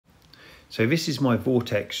So this is my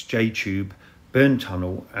Vortex J tube burn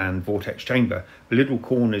tunnel and vortex chamber. The little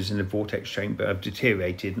corners in the vortex chamber have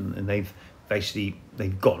deteriorated and they've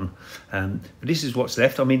gone. But this is what's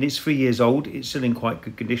left. I mean, it's 3 years old. It's still in quite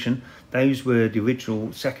good condition. Those were the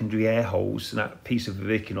original secondary air holes, and that piece of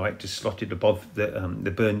vermiculite just slotted above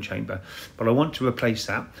the burn chamber. But I want to replace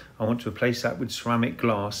that. I want to replace that with ceramic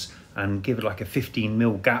glass and give it like a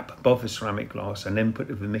 15mm gap above the ceramic glass, and then put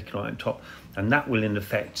the vermiculite on top, and that will in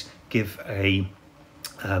effect give a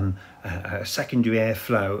secondary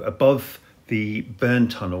airflow above the burn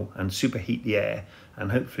tunnel and superheat the air, and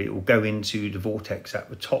hopefully it will go into the vortex at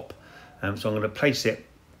the top. So I'm going to place it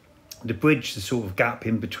to bridge the sort of gap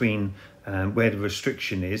in between where the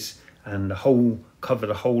restriction is, and cover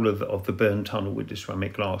the whole of the burn tunnel with the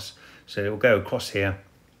ceramic glass. So it will go across here,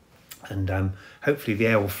 and hopefully the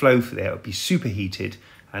air will flow through there. It will be superheated,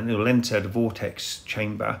 and it will enter the vortex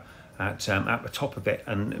chamber at the top of it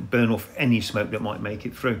and burn off any smoke that might make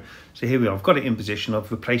it through. So here we are. I've got it in position.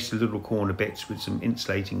 I've replaced the little corner bits with some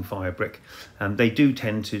insulating fire brick. They do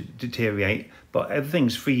tend to deteriorate, but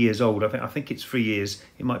everything's 3 years old. I think it's 3 years.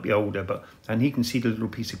 It might be older, and you can see the little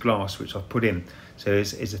piece of glass which I've put in. So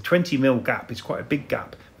it's a 20mm gap. It's quite a big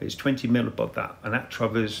gap, but it's 20mm above that, and that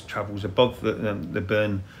travels above the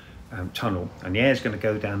burn tunnel, and the air is going to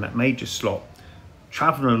go down that major slot,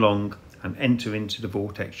 travel along and enter into the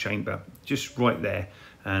vortex chamber just right there,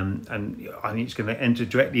 and I think it's going to enter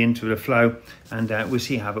directly into the flow, and we'll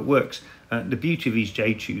see how it works. The beauty of these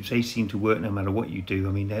J tubes, they seem to work no matter what you do.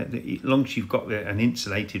 I mean, as long as you've got an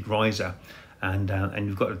insulated riser and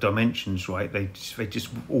you've got the dimensions right, they just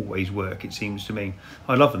always work, it seems to me.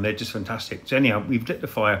 I love them. They're just fantastic. So anyhow, we've lit the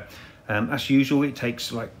fire. As usual, it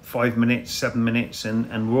takes like 5 minutes, 7 minutes,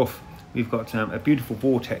 and we're off. We've got a beautiful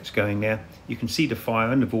vortex going there. You can see the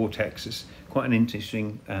fire and the vortex. It's quite an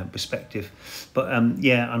interesting perspective. But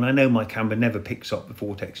yeah, and I know my camera never picks up the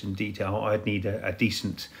vortex in detail. I'd need a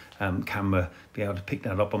decent camera to be able to pick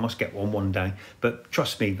that up. I must get one day. But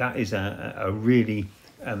trust me, that is a really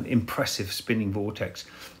impressive spinning vortex.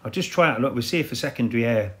 I'll just try out. Look, we'll see if the secondary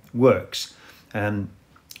air works.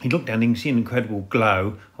 You look down, you can see an incredible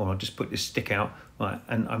glow. Or I'll just put this stick out. Right,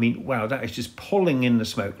 and I mean, wow, that is just pulling in the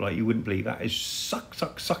smoke like you wouldn't believe. That is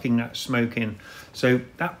sucking that smoke in. So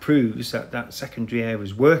that proves that secondary air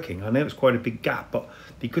is working. I know it's quite a big gap, but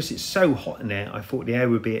because it's so hot in there, I thought the air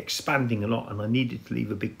would be expanding a lot, and I needed to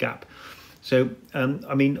leave a big gap. So,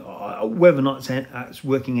 I mean, whether or not it's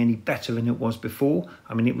working any better than it was before,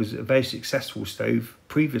 I mean, it was a very successful stove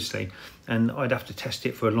previously, and I'd have to test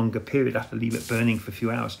it for a longer period. I'd have to leave it burning for a few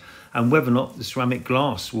hours. And whether or not the ceramic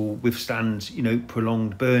glass will withstand, you know,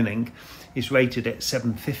 prolonged burning, is rated at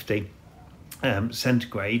 750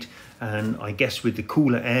 centigrade. And I guess with the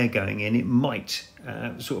cooler air going in, it might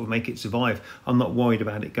sort of make it survive. I'm not worried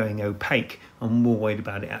about it going opaque. I'm more worried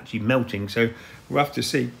about it actually melting. So we'll have to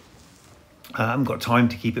see. I haven't got time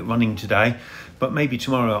to keep it running today, but maybe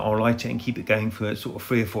tomorrow I'll light it and keep it going for sort of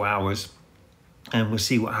 3 or 4 hours, and we'll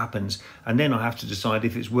see what happens. And then I have to decide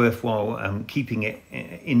if it's worthwhile keeping it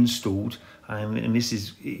installed. And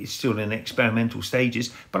it's still in experimental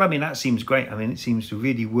stages, but I mean, that seems great. I mean, it seems to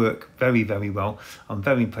really work very, very well. I'm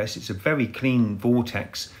very impressed. It's a very clean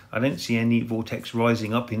vortex. I don't see any vortex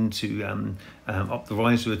rising up into up the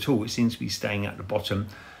riser at all. It seems to be staying at the bottom.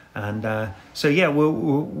 And so yeah, we'll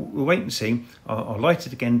wait and see. I'll light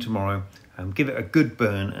it again tomorrow, give it a good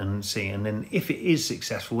burn and see. And then if it is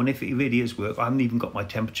successful and if it really is work, I haven't even got my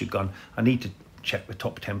temperature gun. I need to check the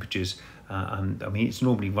top temperatures. I mean, it's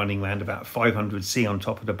normally running around about 500 C on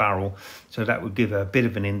top of the barrel, so that would give a bit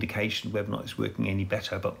of an indication whether or not it's working any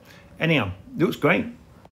better. But anyhow, it looks great.